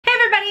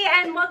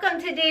and welcome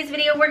to today's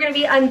video. We're going to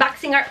be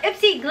unboxing our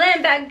Ipsy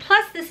Glambag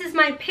Plus. This is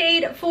my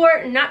paid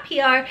for, not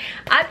PR.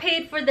 I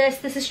paid for this.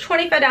 This is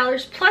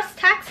 $25 plus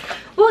tax.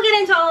 We'll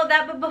get into all of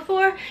that, but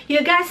before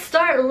you guys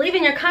start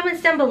leaving your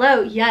comments down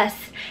below, yes,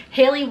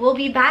 Haley will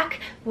be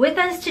back with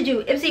us to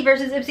do Ipsy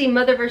versus Ipsy,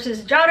 mother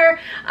versus daughter.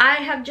 I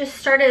have just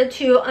started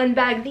to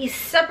unbag these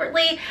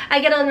separately.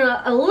 I get on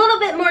a little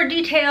bit more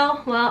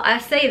detail. Well, I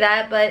say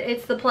that, but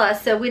it's the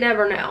plus, so we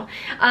never know.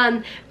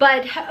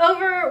 But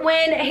over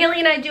when Haley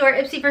and I do our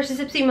Ipsy versus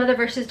Ipsy, mother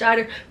versus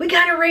daughter, we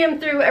gotta ram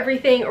through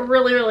everything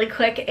really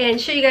quick and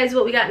show you guys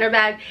what we got in our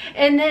bag,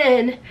 and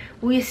then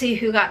we see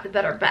who got the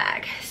better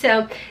bag.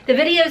 So the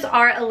videos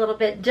are a little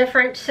bit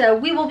different, so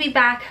we will be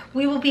back.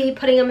 We will be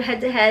putting them head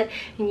to head,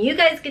 and you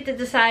guys get to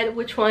decide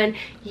which one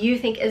you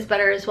think is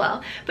better as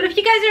well. But if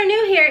you guys are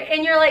new here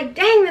and you're like,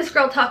 dang, this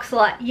girl talks a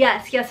lot,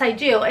 yes I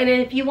do. And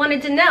if you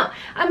wanted to know,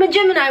 I'm a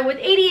Gemini with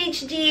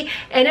ADHD,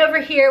 and over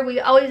here we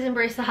always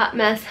embrace the hot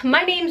mess.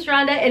 My name's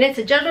Rhonda, and it's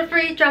a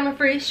judgment-free,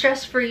 drama-free,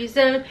 stress-free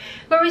zone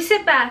where we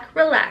sit back,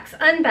 relax,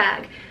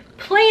 unbag,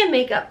 play in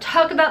makeup,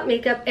 talk about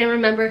makeup, and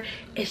remember,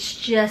 it's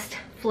just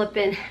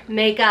flipping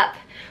makeup.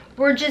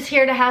 We're just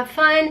here to have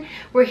fun.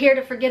 We're here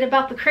to forget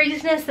about the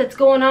craziness that's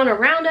going on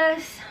around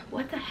us.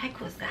 What the heck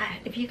was that?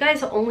 If you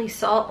guys only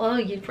saw, oh,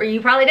 you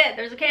probably did.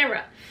 There's a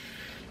camera.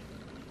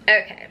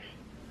 Okay.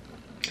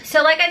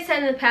 So like I said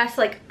in the past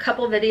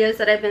couple videos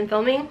that I've been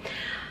filming,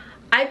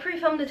 I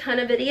pre-filmed a ton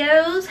of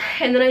videos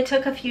and then I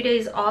took a few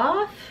days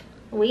off,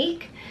 a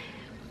week,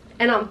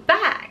 and I'm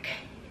back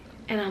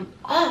and I'm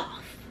off.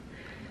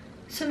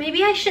 So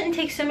maybe I shouldn't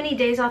take so many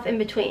days off in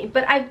between,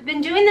 but I've been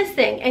doing this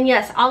thing, and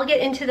yes, I'll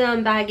get into the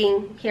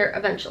unbagging here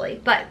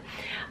eventually, but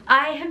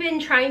I have been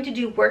trying to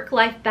do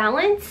work-life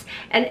balance,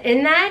 and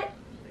in that,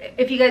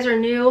 if you guys are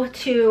new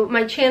to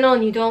my channel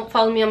and you don't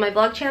follow me on my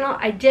vlog channel,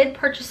 I did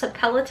purchase a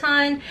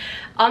Peloton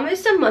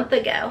almost a month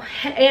ago,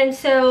 and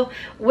so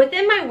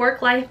within my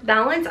work-life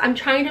balance, I'm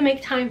trying to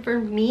make time for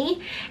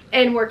me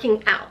and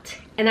working out,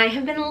 and I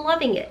have been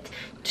loving it.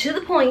 To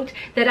the point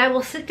that I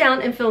will sit down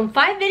and film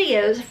 5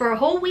 videos for a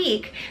whole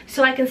week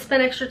so I can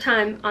spend extra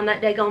time on that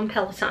daggone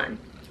Peloton.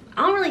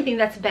 I don't really think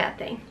that's a bad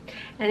thing.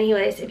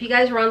 Anyways, if you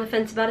guys were on the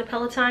fence about a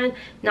Peloton,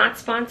 not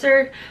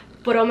sponsored,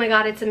 but oh my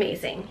god, it's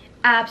amazing.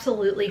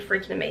 Absolutely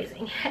freaking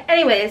amazing.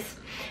 Anyways,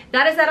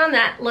 that is that on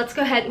that. Let's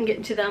go ahead and get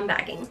into the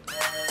unbagging.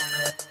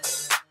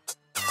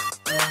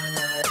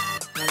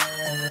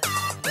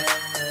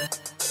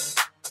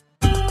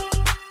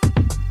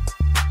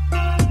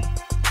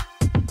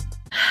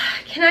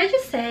 Can I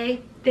just say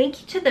thank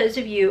you to those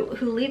of you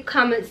who leave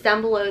comments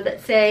down below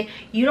that say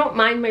you don't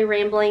mind my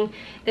rambling,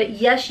 that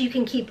yes, you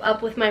can keep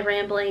up with my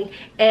rambling,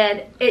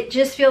 and it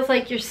just feels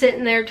like you're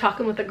sitting there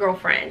talking with a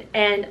girlfriend,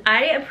 and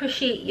I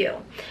appreciate you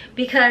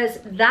because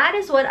that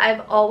is what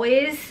I've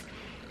always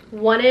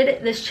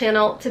wanted this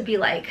channel to be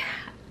like.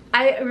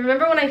 I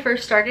remember when I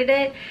first started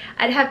it,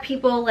 I'd have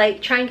people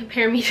try and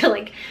compare me to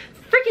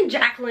freaking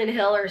Jaclyn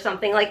Hill or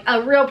something, like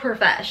a real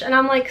profesh, and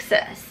I'm like,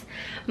 sis,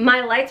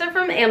 my lights are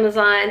from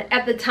Amazon.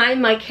 At the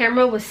time, my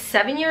camera was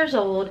 7 years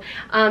old,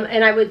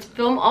 and I would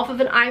film off of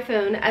an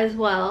iPhone as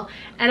well.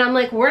 And I'm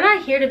like, we're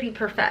not here to be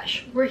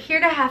profesh. We're here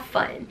to have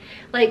fun.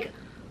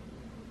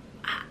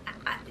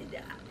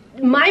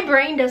 My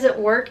brain doesn't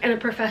work in a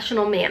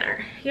professional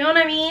manner. You know what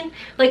I mean?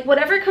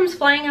 Whatever comes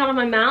flying out of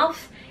my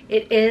mouth,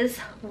 it is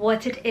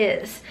what it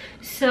is.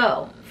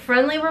 So,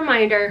 friendly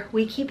reminder,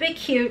 we keep it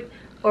cute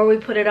or we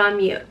put it on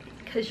mute.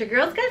 Because your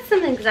girl's got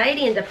some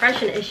anxiety and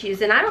depression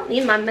issues, and I don't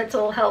need my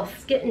mental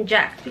health getting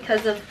jacked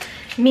because of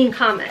mean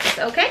comments,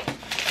 okay?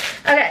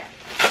 Okay,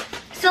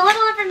 so a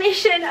little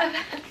information of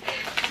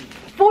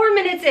 4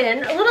 minutes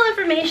in, a little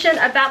information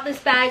about this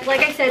bag. Like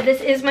I said, this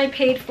is my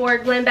paid for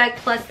Glambag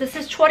Plus. This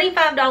is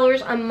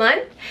 $25 a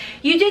month.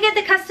 You do get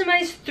to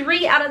customize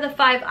 3 out of the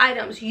 5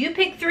 items. You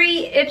pick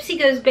 3, Ipsy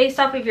goes based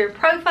off of your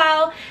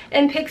profile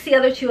and picks the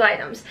other 2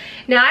 items.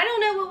 Now, I don't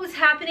know what was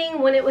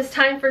happening when it was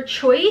time for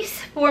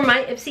choice for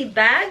my Ipsy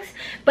bags,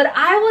 but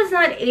I was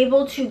not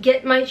able to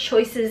get my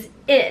choices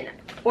in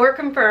or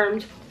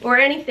confirmed or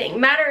anything.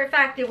 Matter of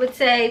fact, it would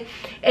say,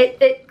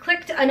 it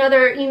clicked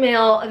another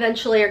email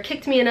eventually, or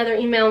kicked me another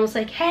email and was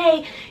like,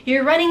 hey,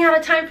 you're running out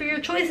of time for your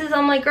choices.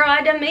 I'm like, girl,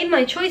 I done made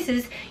my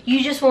choices,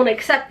 you just won't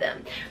accept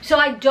them. So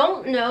I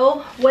don't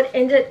know what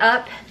ended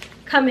up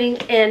coming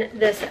in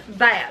this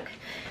bag.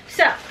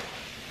 So,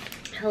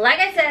 like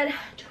I said,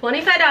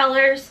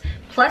 $25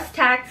 plus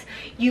tax.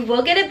 You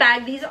will get a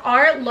bag. These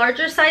are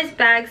larger size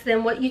bags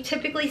than what you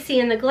typically see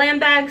in the glam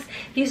bags.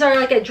 These are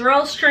like a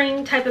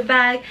drawstring type of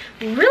bag.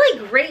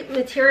 Really great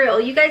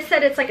material. You guys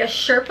said it's like a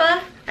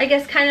Sherpa, I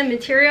guess, kind of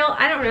material.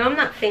 I don't know, I'm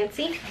not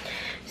fancy.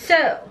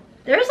 So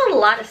there's a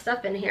lot of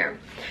stuff in here.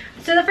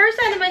 So the first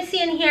item I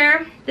see in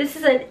here, this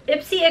is an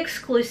Ipsy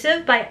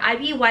exclusive by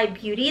IBY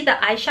Beauty, the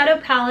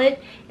eyeshadow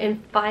palette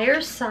in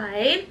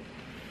Fireside.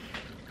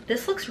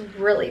 This looks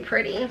really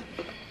pretty.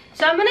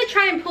 So I'm going to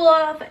try and pull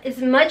off as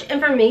much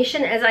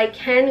information as I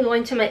can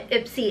going to my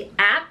Ipsy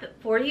app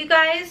for you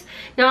guys.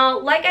 Now,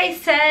 like I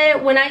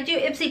said, when I do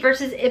Ipsy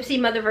versus Ipsy,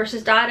 mother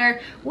versus daughter,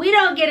 we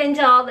don't get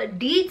into all the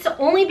deets,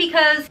 only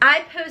because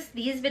I post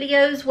these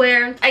videos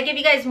where I give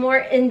you guys more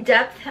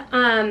in-depth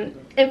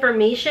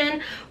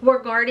information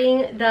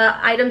regarding the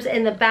items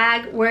in the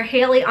bag, where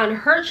Hailey on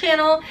her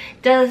channel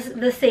does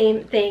the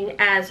same thing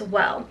as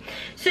well.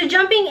 So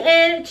jumping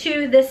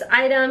into this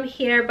item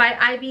here by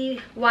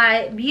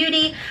IBY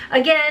Beauty,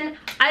 again,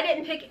 I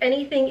didn't pick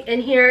anything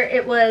in here.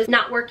 It was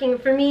not working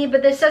for me,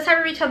 but this does have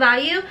a retail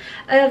value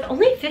of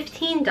only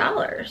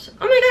 $15.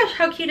 Oh my gosh,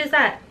 how cute is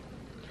that?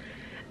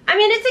 I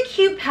mean, it's a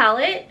cute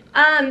palette.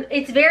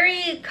 It's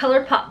very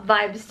ColourPop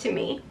vibes to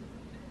me.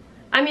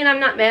 I mean, I'm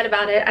not mad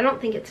about it. I don't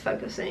think it's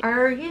focusing.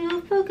 Are you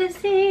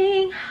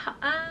focusing?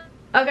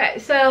 Okay,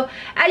 so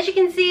as you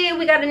can see,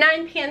 we got a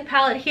 9-pan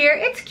palette here.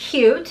 It's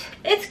cute.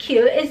 It's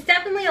cute. It's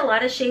definitely a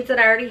lot of shades that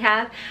I already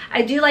have.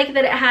 I do like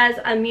that it has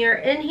a mirror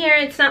in here.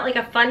 It's not like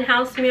a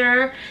funhouse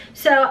mirror.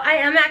 So I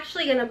am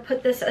actually going to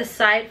put this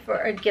aside for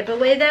a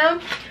giveaway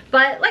though.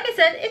 But like I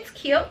said, it's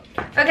cute.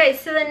 Okay,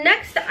 so the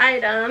next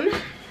item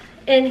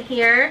in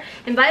here,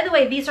 and by the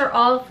way, these are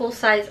all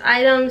full-size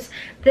items.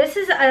 This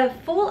is a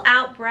full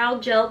out brow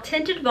gel,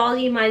 tinted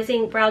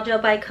volumizing brow gel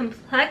by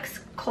Complex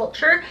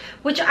Culture,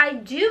 which I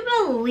do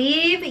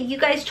believe you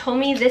guys told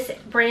me this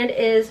brand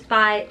is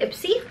by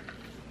Ipsy.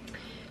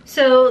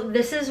 So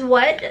this is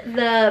what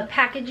the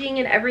packaging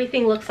and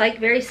everything looks like,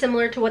 very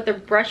similar to what the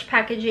brush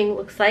packaging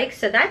looks like,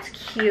 so that's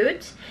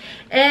cute.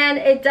 And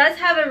it does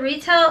have a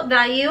retail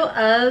value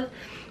of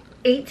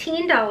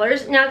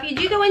 $18. Now if you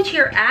do go into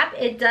your app,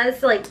 it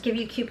does like give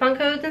you coupon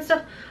codes and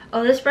stuff.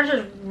 Oh, this brush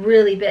is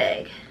really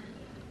big.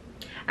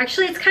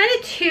 Actually, it's kind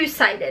of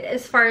two-sided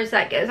as far as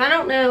that goes. I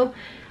don't know.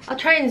 I'll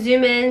try and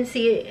zoom in,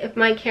 see if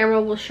my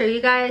camera will show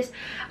you guys.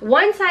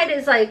 One side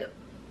is like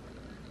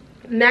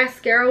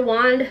mascara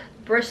wand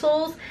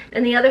bristles,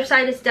 and the other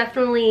side is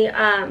definitely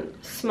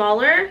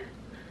smaller.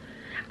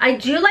 I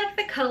do like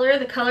the color.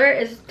 The color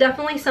is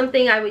definitely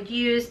something I would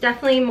use,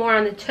 definitely more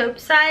on the taupe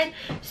side.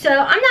 So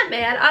I'm not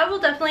mad. I will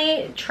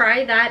definitely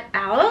try that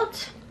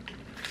out.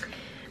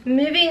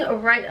 Moving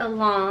right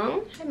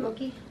along. Hi,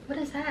 Milky. What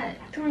is that?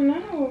 I don't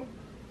know.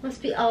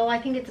 Must be, oh, I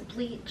think it's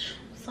bleach.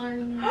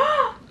 Sorry.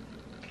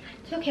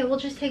 It's okay, we'll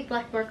just take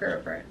black marker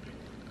over it.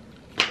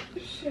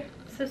 Shit.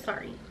 So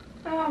sorry.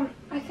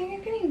 I think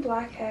I'm getting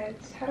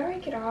blackheads. How do I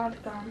get out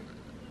of them?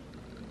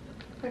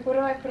 Like, what do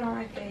I put on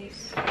my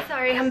face?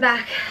 Sorry, I'm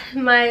back.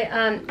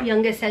 My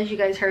youngest, as you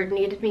guys heard,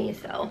 needed me,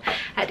 so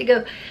I had to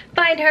go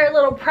find her a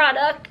little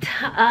product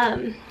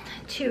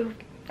to,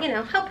 you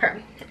know, help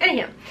her.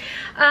 Anyhow,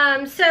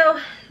 so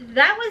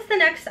that was the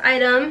next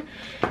item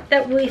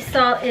that we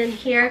saw in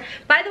here.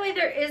 By the way,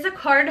 there is a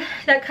card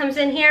that comes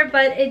in here,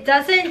 but it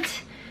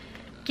doesn't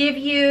give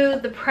you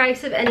the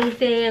price of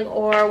anything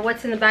or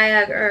what's in the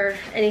bag or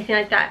anything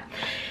like that.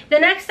 The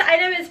next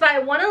item is by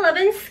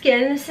 111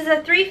 Skin. This is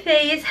a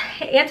 3-phase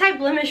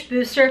anti-blemish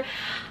booster.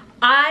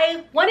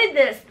 I wanted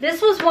this.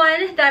 This was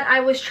one that I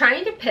was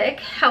trying to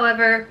pick.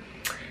 However,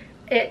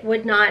 it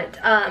would not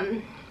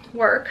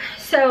work.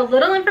 So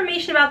little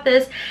information about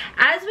this.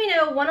 As we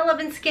know,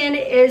 111 Skin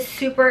is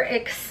super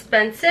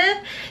expensive.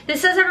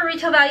 This does have a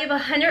retail value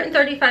of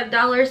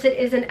 $135. It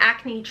is an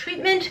acne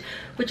treatment,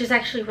 which is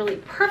actually really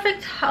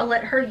perfect. I'll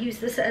let her use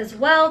this as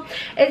well.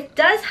 It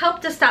does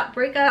help to stop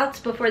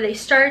breakouts before they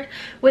start.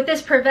 With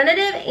this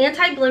preventative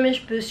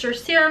anti-blemish booster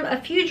serum, a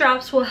few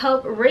drops will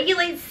help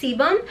regulate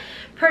sebum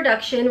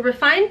production,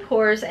 refine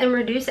pores, and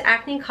reduce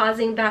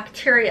acne-causing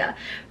bacteria.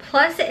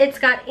 Plus, it's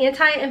got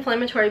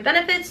anti-inflammatory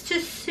benefits to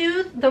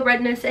soothe the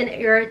redness and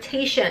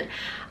irritation.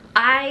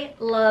 I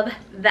love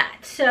that.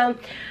 So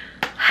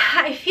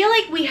I feel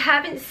like we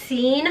haven't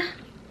seen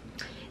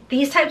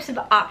these types of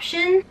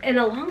options in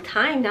a long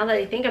time, now that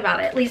I think about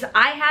it. At least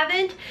I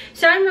haven't.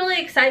 So I'm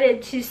really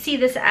excited to see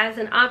this as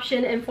an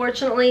option.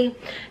 Unfortunately,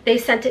 they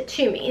sent it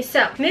to me.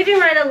 So moving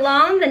right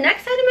along, the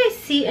next item I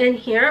see in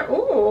here,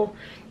 ooh,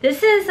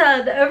 this is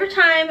the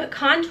Overtime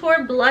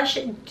Contour Blush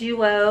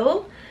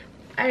Duo.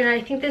 And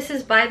I think this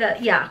is by the,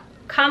 yeah,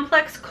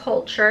 Complex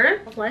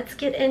Culture. Let's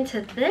get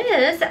into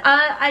this.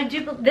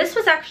 This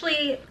was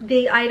actually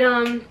the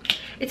item.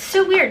 It's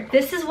so weird.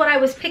 This is what I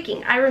was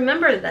picking. I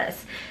remember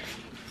this.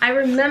 I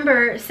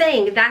remember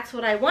saying that's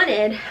what I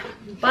wanted,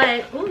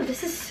 but oh,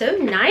 this is so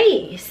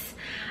nice.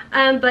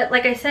 But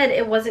like I said,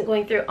 it wasn't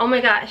going through. Oh my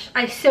gosh,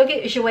 I so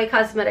get Gerard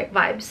Cosmetics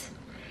vibes.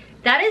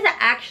 That is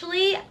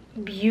actually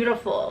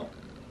beautiful.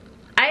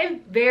 I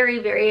am very,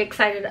 very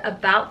excited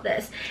about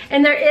this.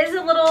 And there is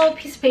a little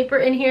piece of paper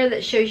in here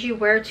that shows you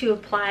where to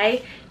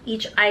apply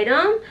each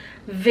item.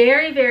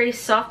 Very, very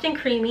soft and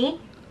creamy.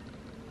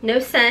 No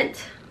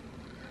scent.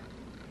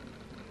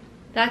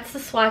 That's the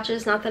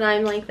swatches. Not that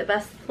I'm like the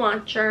best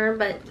swatcher,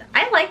 but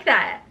I like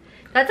that.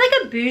 That's like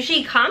a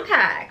bougie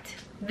compact.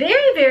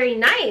 Very, very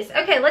nice.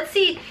 Okay, let's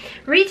see.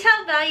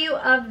 Retail value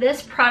of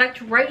this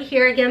product right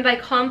here, again by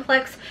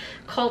Complex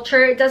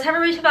Culture. It does have a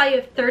retail value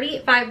of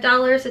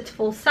 $35. It's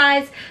full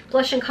size.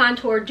 Blush and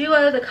contour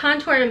duo. The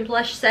contour and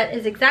blush set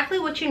is exactly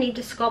what you need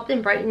to sculpt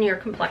and brighten your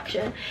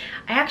complexion.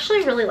 I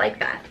actually really like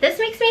that. This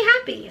makes me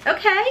happy.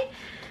 Okay.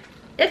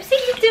 Ipsy,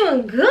 you're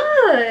doing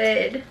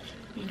good.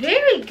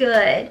 Very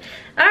good.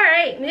 All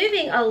right,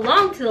 moving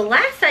along to the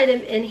last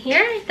item in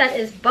here that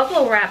is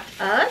bubble wrapped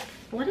up.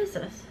 What is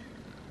this?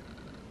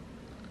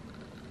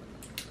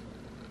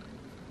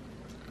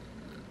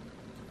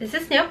 Is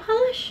this nail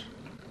polish?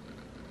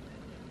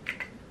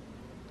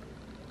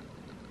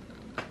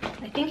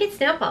 I think it's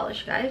nail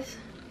polish, guys.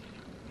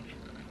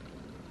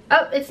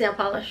 Oh, it's nail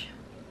polish.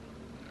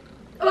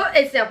 Oh,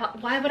 it's nail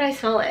polish. Why would I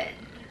smell it?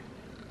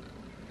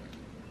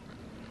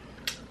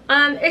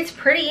 It's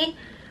pretty.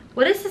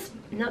 What is this?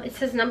 No, it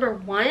says number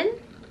 1.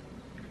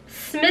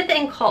 Smith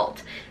 &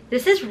 Colt.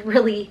 This is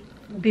really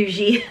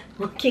bougie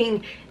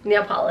looking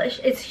nail polish.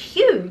 It's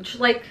huge.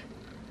 Like,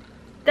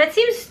 that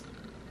seems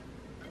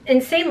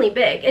insanely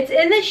big. It's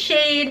in the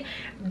shade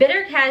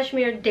Bitter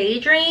Cashmere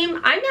Daydream.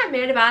 I'm not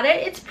mad about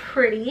it. It's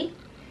pretty.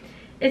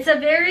 It's a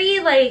very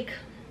like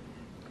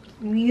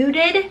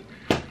muted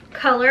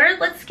color.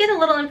 Let's get a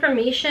little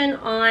information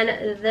on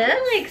this.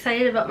 I'm really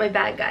excited about my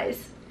bag,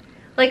 guys.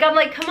 Like, I'm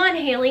like, come on,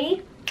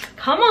 Hailey.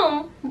 Come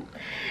on.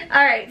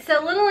 All right,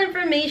 so a little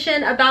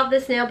information about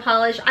this nail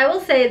polish. I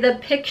will say the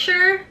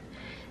picture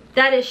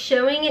that is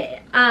showing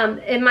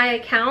in my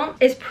account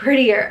is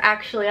prettier,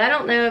 actually. I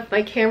don't know if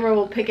my camera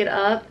will pick it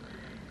up.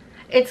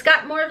 It's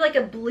got more of like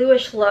a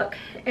bluish look,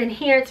 and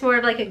here it's more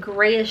of like a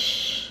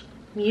grayish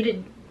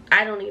muted,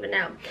 I don't even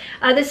know.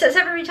 This does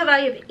have a retail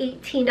value of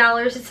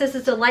 $18. It says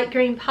it's a light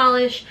green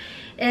polish,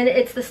 and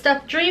it's the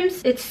Stuff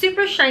Dreams. It's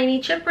super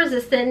shiny, chip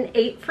resistant,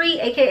 8 free,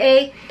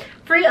 aka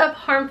free of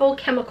harmful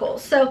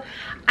chemicals. So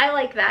I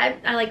like that.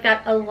 I like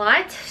that a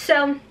lot.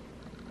 So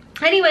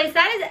anyways,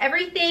 that is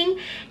everything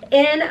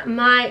in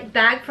my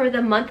bag for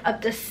the month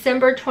of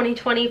December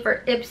 2020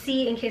 for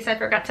Ipsy, in case I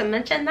forgot to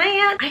mention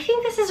that. I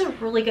think this is a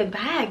really good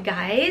bag,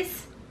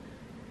 guys.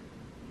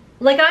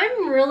 Like,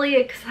 I'm really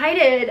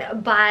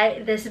excited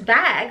by this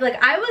bag.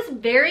 Like, I was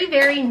very,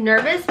 very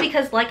nervous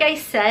because, like I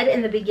said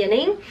in the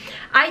beginning,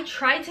 I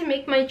tried to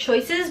make my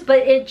choices, but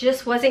it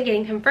just wasn't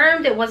getting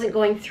confirmed. It wasn't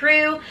going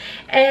through.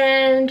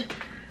 And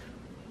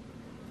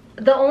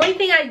the only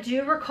thing I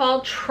do recall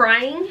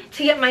trying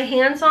to get my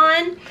hands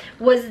on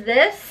was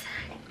this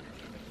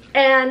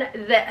and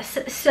this.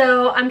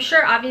 So I'm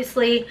sure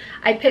obviously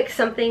I picked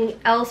something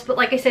else, but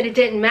like I said, it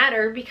didn't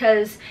matter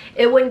because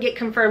it wouldn't get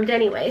confirmed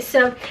anyway.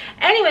 So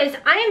anyways,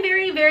 I am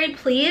very, very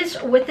pleased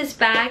with this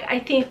bag. I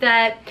think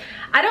that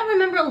I don't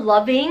remember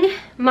loving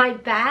my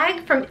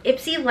bag from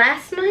Ipsy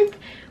last month,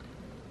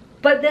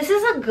 but this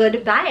is a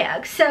good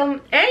bag.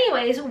 So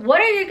anyways,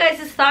 what are your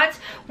guys' thoughts?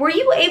 Were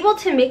you able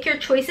to make your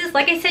choices?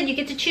 Like I said, you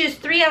get to choose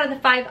 3 out of the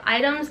 5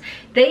 items.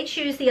 They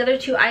choose the other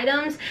 2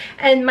 items.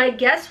 And my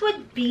guess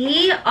would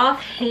be,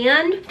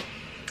 offhand,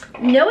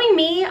 knowing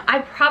me,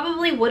 I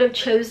probably would have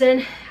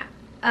chosen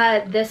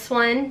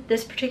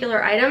this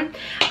particular item.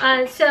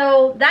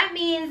 So that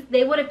means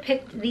they would have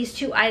picked these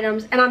 2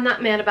 items, and I'm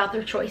not mad about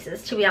their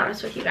choices, to be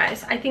honest with you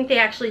guys. I think they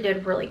actually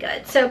did really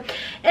good. So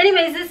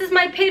anyways, this is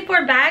my paid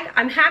for bag.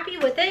 I'm happy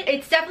with it.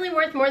 It's definitely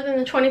worth more than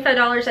the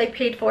 $25 I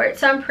paid for it,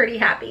 so I'm pretty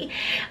happy.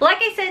 Like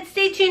I said,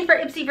 stay tuned for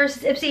Ipsy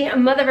versus Ipsy,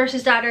 mother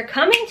versus daughter,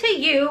 coming to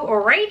you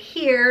right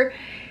here.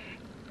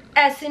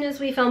 As soon as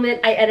we film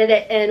it, I edit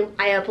it and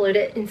I upload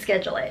it and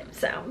schedule it.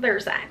 So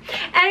there's that.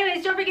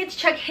 Anyways, don't forget to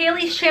check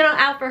Hailey's channel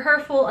out for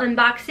her full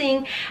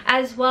unboxing,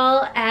 as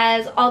well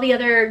as all the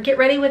other get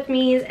ready with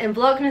me's and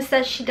vlogmas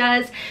that she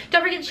does.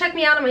 Don't forget to check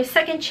me out on my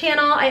second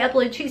channel. I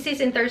upload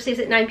Tuesdays and Thursdays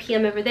at 9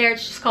 p.m. over there.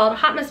 It's just called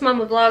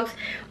HotmessMommaVlogs,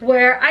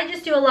 where I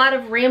just do a lot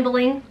of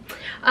rambling.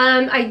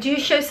 I do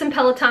show some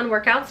Peloton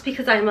workouts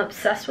because I'm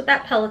obsessed with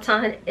that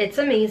Peloton. It's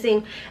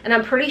amazing, and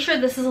I'm pretty sure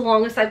this is the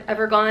longest I've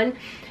ever gone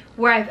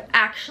where I've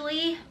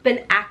actually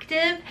been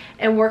active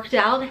and worked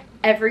out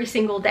every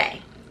single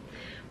day.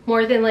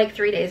 More than like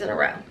 3 days in a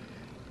row.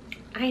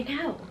 I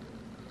know.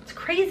 It's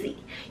crazy.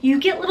 You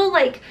get little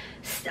like,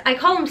 I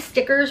call them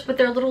stickers, but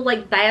they're little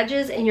like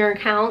badges in your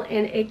account,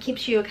 and it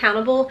keeps you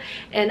accountable,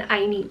 and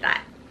I need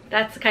that.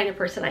 That's the kind of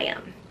person I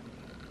am.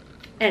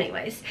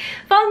 Anyways,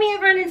 follow me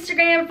over on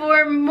Instagram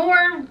for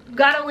more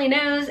God only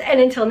knows, and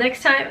until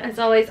next time, as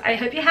always, I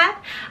hope you have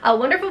a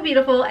wonderful,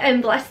 beautiful,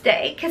 and blessed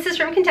day. Kisses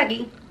from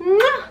Kentucky.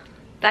 Mwah!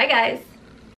 Bye, guys.